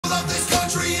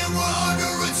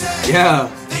Yeah.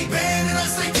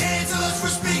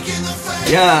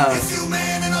 Yeah.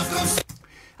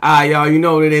 Alright, y'all, you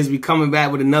know what it is. We coming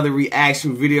back with another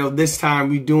reaction video. This time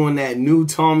we doing that new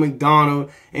Tom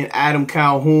MacDonald and Adam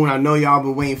Calhoun. I know y'all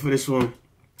been waiting for this one,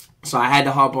 so I had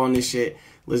to hop on this shit.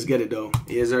 Let's get it though.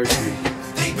 Here's Urgent.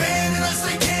 They banning us,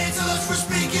 they cancel us for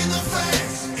speaking the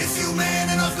facts. If you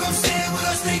man enough, come stand with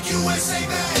us, take USA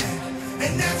back.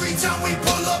 And every time we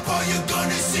pull up, all you're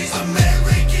gonna see is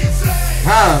American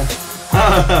flag.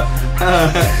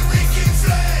 American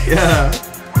flag. Yeah.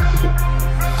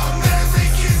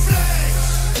 American flag.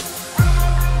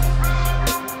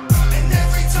 And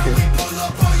every time we pull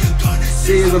up, all you're gonna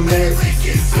see is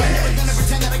American flag. I'm gonna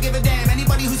pretend that I give a damn.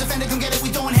 Anybody who's offended, come get it, we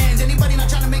throwing hands. Anybody not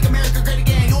trying to make America great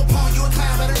again, you a pawn, you a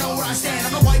clown, better know where I stand.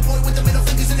 I'm a white boy with the middle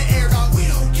fingers in the air, dog. We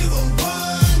don't give a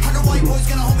fuck. 100 white boys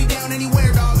gonna hold me down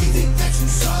anywhere, dog. We think that you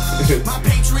suck. My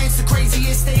patriots the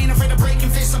craziest, they ain't afraid of breaking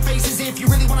fists on faces. If you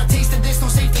really wanna taste of this, no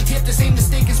safety tip, the same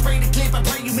mistake and spray the clip. I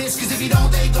pray you miss, cause if you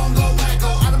don't, they gon' go wacko.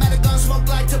 Automatic gun smoke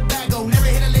like tobacco. Never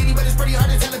hit a lady, but it's pretty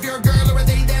hard to tell if you're a girl or a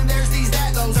they, them, there's these,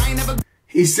 that, those. I ain't never.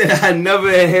 He said, I never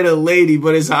hit a lady,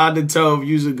 but it's hard to tell if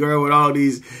you's a girl with all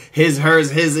these his, hers,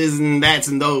 his, and that's,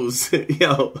 and those.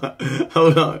 Yo,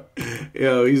 hold on.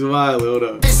 Yo, he's wild. Hold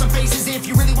on. There's some faces, if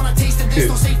you really want to taste of this,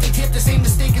 no safety tip, the same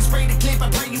mistake and spray the clip. I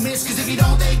pray you miss, cause if you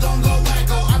don't, they gon' go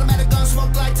wacko. Automatic gun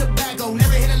smoke like tobacco.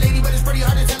 Never hit a lady, but it's pretty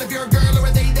hard to tell if you're a girl or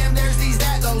a they, them, there's these,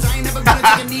 that, those. I ain't never gonna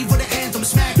take a knee for the anthem,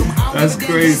 smack them. That's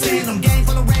crazy. Gang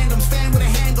full of randoms, fan with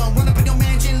a handgun, run up in your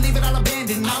mansion, leave it all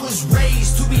abandoned. I was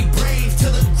raised to be brave to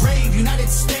the grave. United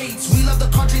States, we love the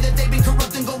country that they've been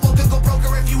corrupting. Go woke and go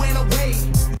broker if you ain't away.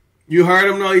 You heard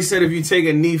him though? He said if you take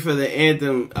a knee for the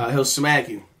anthem, he'll smack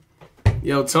you.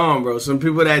 Yo, Tom, bro, some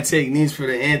people that take knees for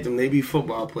the anthem, they be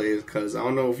football players, cuz I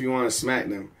don't know if you want to smack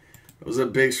them. Those are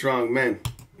big, strong men.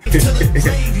 So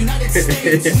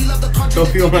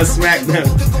if you want to smack them.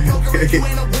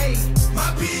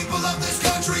 My people of this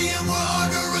country and we're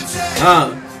under attack.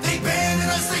 They banning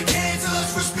us, they cancel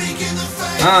us for speaking the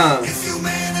facts. If you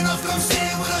man enough, come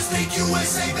stand with us, take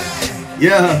USA back.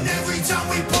 Yeah. And every time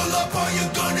we pull up, all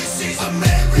you're gonna see is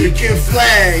American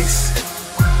flags.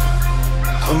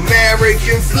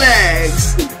 American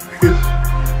flags.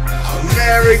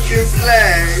 American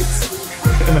flags.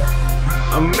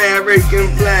 American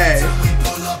flags.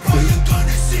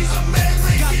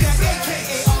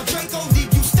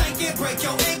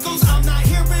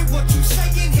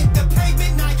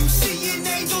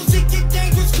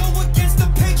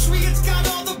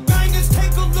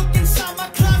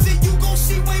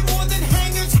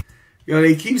 Yo,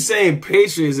 they keep saying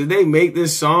Patriots. Did they make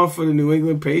this song for the New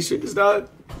England Patriots, dog?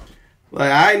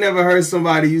 Like, I ain't never heard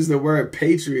somebody use the word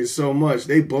Patriots so much.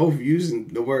 They both using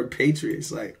the word Patriots.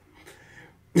 Like,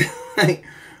 like,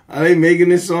 are they making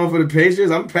this song for the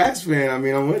Patriots? I'm a Pats fan. I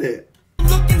mean, I'm with it.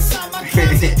 Look inside my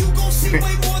closet, you gon' see way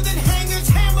more than hangers,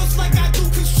 hammers, like I do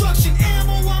construction.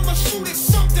 Ammo, I'ma shoot at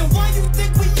something. Why you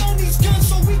think we own these guns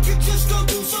so we can just go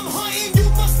do some hunting? You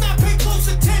must not pay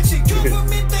close attention.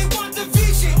 Government, they want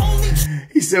division.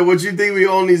 He said, what you think we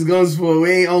own these guns for?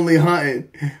 We ain't only hunting.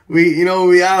 We, you know,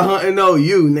 we out hunting. No,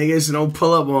 you, nigga, so don't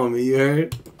pull up on me, you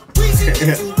heard? Reason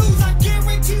that you lose, I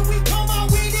guarantee we come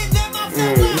out with it. Let my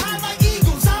family high like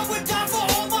eagles. I would die for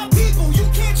all my people. You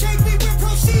can't change me with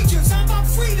procedures. I'm about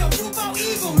freedom, you about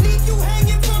evil. Leave you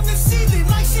hanging from the ceiling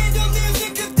like chandeliers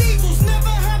in cathedrals.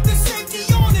 Never have the safety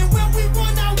on, and when we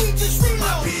run out, we just reload.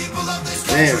 My people of this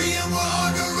country and we're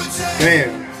under attack.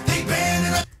 Damn. They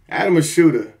banning us. Adam a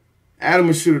shooter. Adam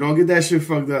a shooter. Don't get that shit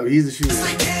fucked up. He's a shooter.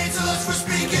 They cancel us for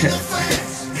speaking the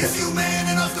facts. If you man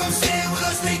enough, come stand with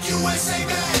us, take USA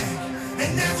back.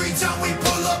 And every time we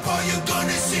pull up, all you're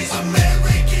gonna see is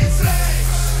American flags.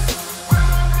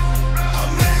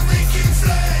 American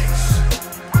flags.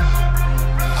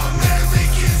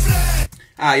 American flags.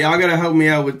 Alright, y'all gotta help me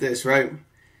out with this, right?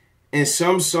 In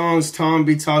some songs, Tom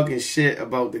be talking shit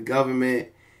about the government.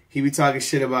 He be talking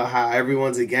shit about how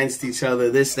everyone's against each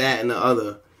other, this, that, and the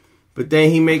other. But then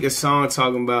he make a song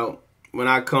talking about, when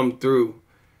I come through,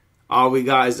 all we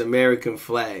got is American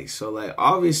flags. So, like,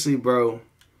 obviously, bro,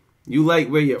 you like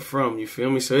where you're from, you feel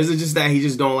me? So is it just that he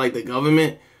just don't like the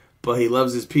government, but he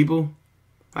loves his people?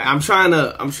 Like, I'm trying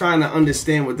to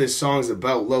understand what this song's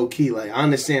about, low key. Like, I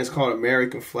understand it's called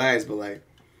American Flags, but like,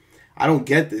 I don't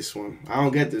get this one. I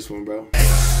don't get this one, bro.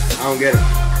 I don't get it.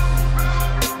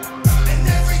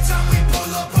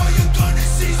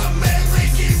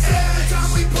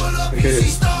 You see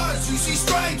stars, you see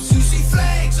stripes, you see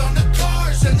flags on the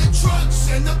cars and the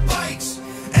trucks and the bikes.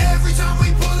 Every time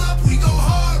we pull up, we go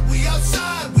hard, we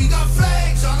outside, we got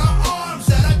flags on our arms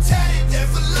that are tatted there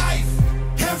for life.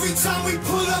 every time we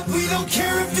pull up, we don't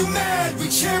care if you're mad. We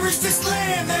cherish this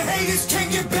land, the haters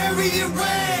can't get buried in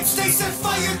rags. They set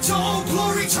fire to old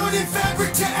glory, turning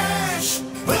fabric to ash.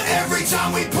 But every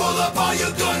time we pull up, all you're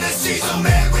gonna see is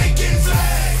American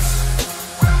flags.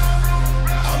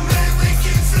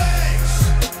 American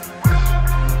flags.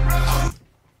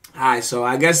 Alright, so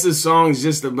I guess this song's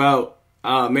just about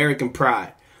American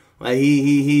pride. Like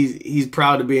he's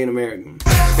proud to be an American.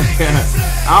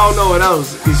 I don't know what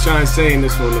else he's trying to say in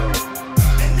this one though.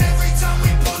 And every time we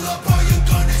pull up, all you're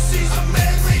gonna see is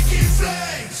American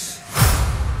flags.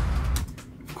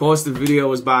 Of course, the video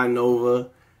was by Nova.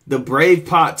 The Brave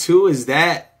Part 2, is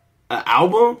that an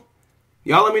album?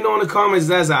 Y'all let me know in the comments if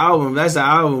that's an album. If that's an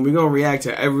album, we're gonna react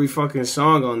to every fucking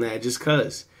song on that just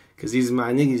cause these are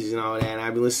my niggas and all that, and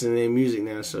I've been listening to their music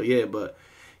now, so yeah. But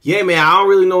yeah, man, I don't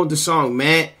really know what the song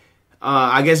meant.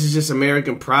 I guess it's just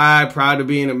American pride, proud to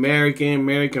be an American,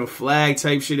 American flag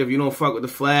type shit. If you don't fuck with the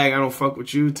flag, I don't fuck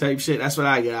with you type shit. That's what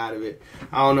I get out of it.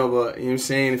 I don't know, but you know what I'm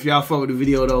saying? If y'all fuck with the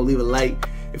video though, leave a like.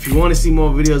 If you want to see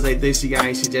more videos like this, you got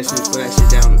any suggestions for that shit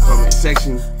down in the comment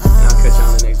section. And I'll catch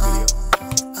y'all in the next